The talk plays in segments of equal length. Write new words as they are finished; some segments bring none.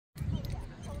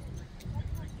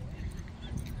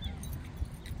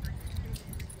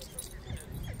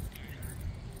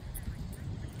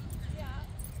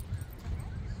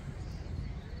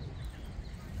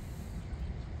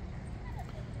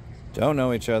Don't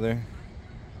know each other.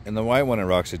 And the white one and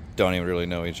Roxie don't even really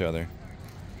know each other.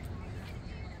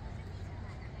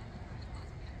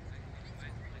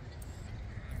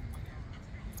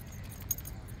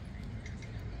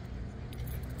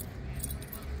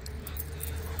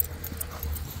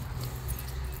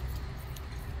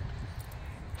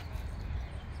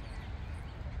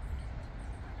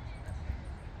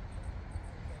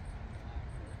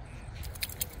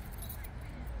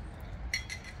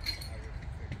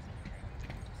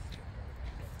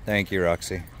 Thank you,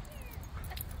 Roxie.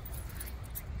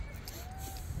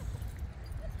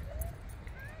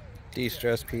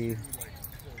 De-stress pee.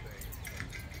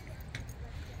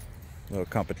 Little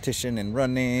competition in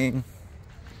running.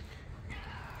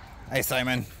 Hi,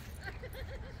 Simon.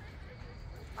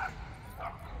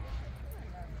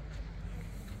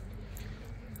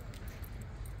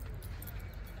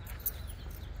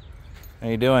 How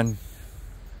you doing?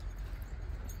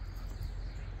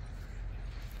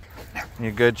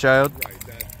 You good, child? Right,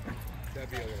 that'd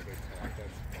be a little bit tough.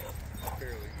 That's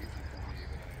fairly easy for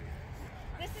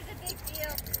me. This is a big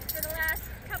deal. For the last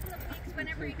couple of weeks,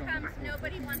 whenever he comes,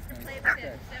 nobody wants to play with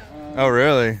him. So Oh,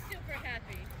 really? super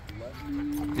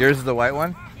happy. Yours is the white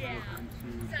one? Yeah.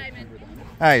 Simon.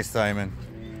 Hi,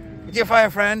 Simon. Did you find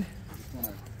a friend?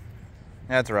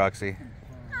 That's Roxie.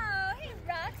 Oh, hey,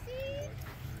 Roxie.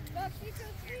 Roxie's so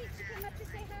sweet. She came up to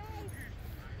say hi.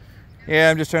 Yeah,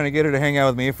 I'm just trying to get her to hang out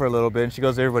with me for a little bit, and she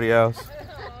goes to everybody else.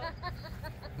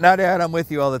 No, Dad, I'm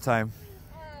with you all the time.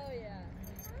 Oh, yeah.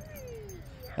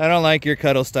 I don't like your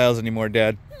cuddle styles anymore,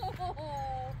 Dad. Oh,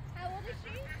 how old is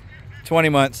she? 20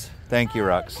 months. Thank you,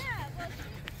 Rox. Yeah, well,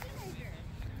 she's a teenager.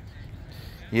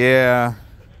 Yeah.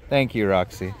 Thank you,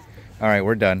 Roxie. All right,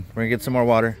 we're done. We're going to get some more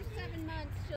water.